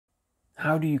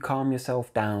How do you calm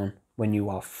yourself down when you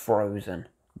are frozen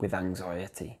with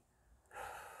anxiety?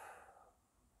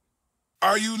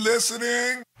 Are you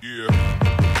listening? Yeah.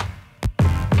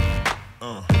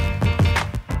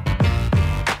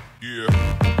 Yeah.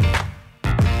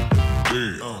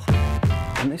 Yeah.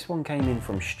 And this one came in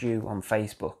from Stu on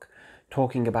Facebook,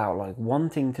 talking about like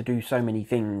wanting to do so many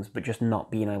things but just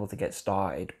not being able to get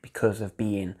started because of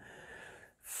being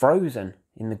frozen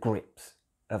in the grips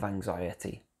of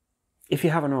anxiety. If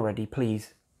you haven't already,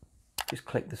 please just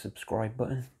click the subscribe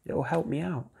button. It'll help me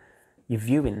out. You're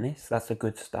viewing this, that's a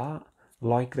good start.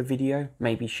 Like the video,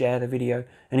 maybe share the video.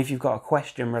 And if you've got a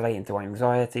question relating to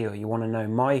anxiety or you want to know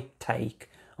my take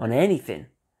on anything,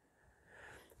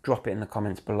 drop it in the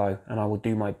comments below and I will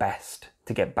do my best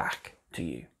to get back to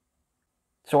you.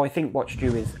 So I think what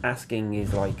Stu is asking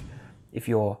is like, if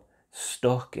you're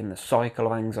stuck in the cycle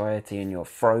of anxiety and you're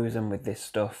frozen with this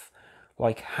stuff,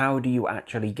 like how do you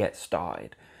actually get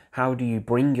started? How do you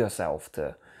bring yourself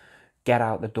to get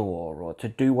out the door or to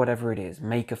do whatever it is,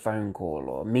 make a phone call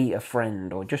or meet a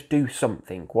friend or just do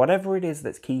something, whatever it is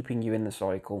that's keeping you in the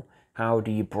cycle, how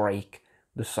do you break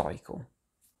the cycle?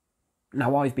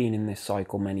 Now, I've been in this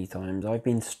cycle many times. I've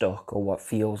been stuck or what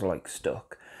feels like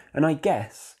stuck. And I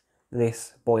guess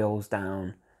this boils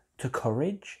down to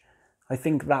courage. I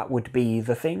think that would be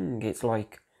the thing. It's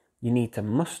like you need to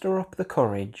muster up the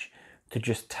courage to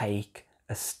just take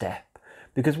a step.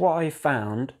 Because what I've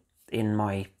found in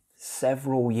my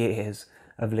several years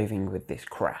of living with this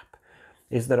crap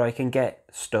is that I can get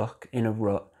stuck in a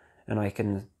rut and I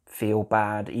can feel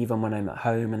bad even when I'm at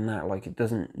home and that. Like, it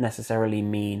doesn't necessarily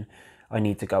mean I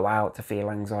need to go out to feel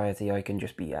anxiety. I can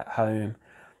just be at home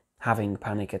having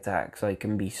panic attacks. I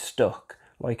can be stuck,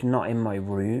 like not in my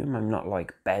room. I'm not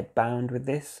like bed bound with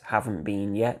this. Haven't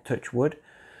been yet, touch wood.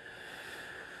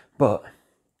 But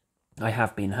I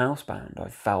have been housebound.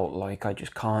 I've felt like I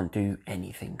just can't do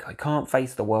anything. I can't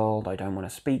face the world. I don't want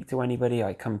to speak to anybody.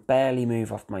 I can barely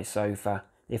move off my sofa.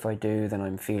 If I do, then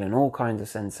I'm feeling all kinds of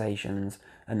sensations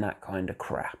and that kind of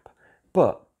crap.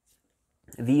 But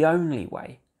the only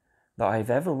way that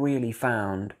I've ever really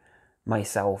found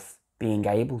myself being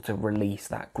able to release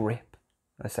that grip,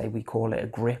 I say we call it a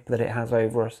grip that it has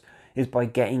over us, is by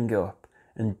getting up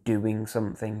and doing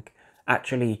something,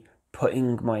 actually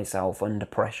putting myself under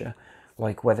pressure,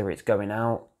 like whether it's going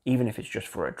out, even if it's just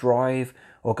for a drive,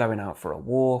 or going out for a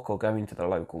walk, or going to the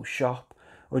local shop,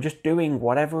 or just doing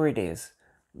whatever it is.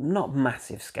 Not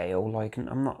massive scale, like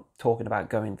I'm not talking about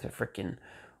going to freaking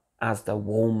Asda,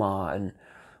 Walmart and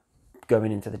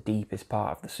going into the deepest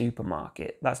part of the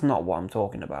supermarket. That's not what I'm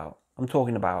talking about. I'm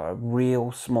talking about a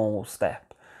real small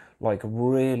step, like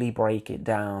really break it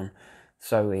down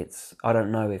so it's, I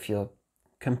don't know, if you're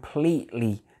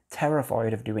completely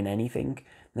terrified of doing anything,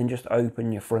 then just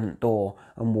open your front door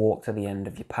and walk to the end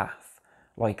of your path.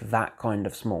 Like that kind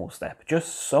of small step.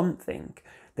 Just something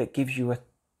that gives you a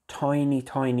tiny,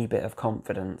 tiny bit of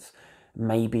confidence.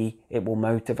 Maybe it will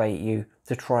motivate you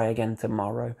to try again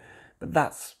tomorrow. But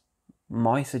that's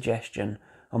my suggestion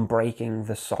on breaking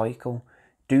the cycle.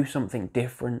 Do something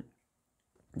different.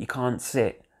 You can't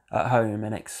sit at home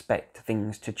and expect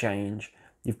things to change.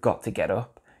 You've got to get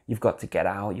up. You've got to get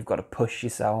out, you've got to push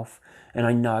yourself. And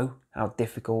I know how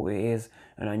difficult it is,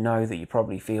 and I know that you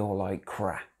probably feel like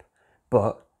crap,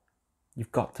 but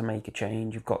you've got to make a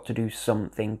change, you've got to do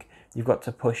something, you've got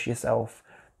to push yourself,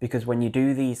 because when you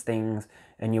do these things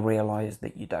and you realise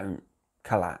that you don't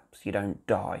collapse, you don't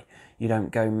die, you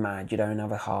don't go mad, you don't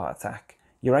have a heart attack,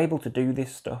 you're able to do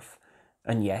this stuff.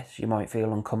 And yes, you might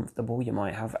feel uncomfortable, you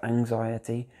might have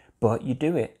anxiety, but you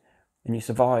do it and you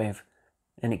survive.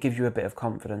 And it gives you a bit of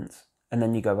confidence, and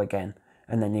then you go again,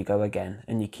 and then you go again,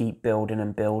 and you keep building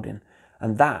and building.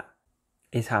 And that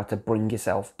is how to bring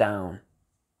yourself down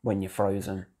when you're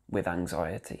frozen with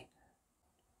anxiety.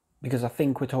 Because I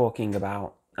think we're talking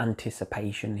about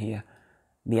anticipation here,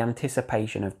 the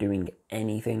anticipation of doing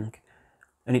anything.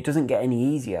 And it doesn't get any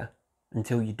easier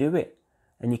until you do it,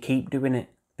 and you keep doing it,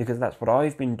 because that's what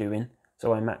I've been doing.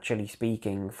 So I'm actually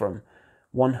speaking from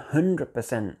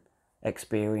 100%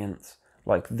 experience.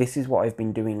 Like, this is what I've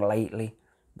been doing lately.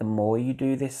 The more you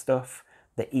do this stuff,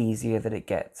 the easier that it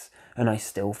gets. And I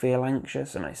still feel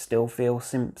anxious and I still feel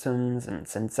symptoms and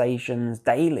sensations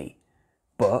daily.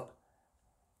 But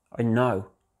I know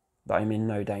that I'm in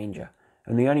no danger.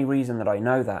 And the only reason that I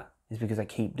know that is because I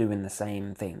keep doing the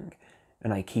same thing.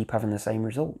 And I keep having the same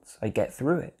results. I get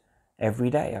through it. Every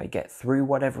day I get through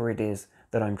whatever it is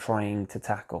that I'm trying to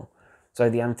tackle. So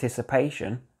the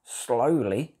anticipation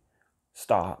slowly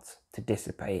starts to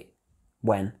dissipate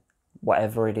when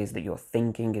whatever it is that you're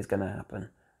thinking is going to happen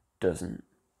doesn't.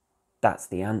 That's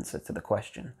the answer to the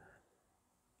question.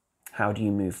 How do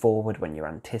you move forward when you're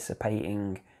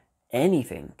anticipating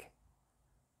anything?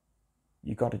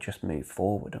 You got to just move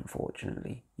forward,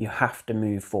 unfortunately. You have to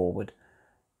move forward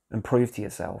and prove to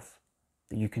yourself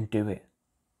that you can do it,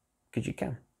 because you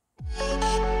can.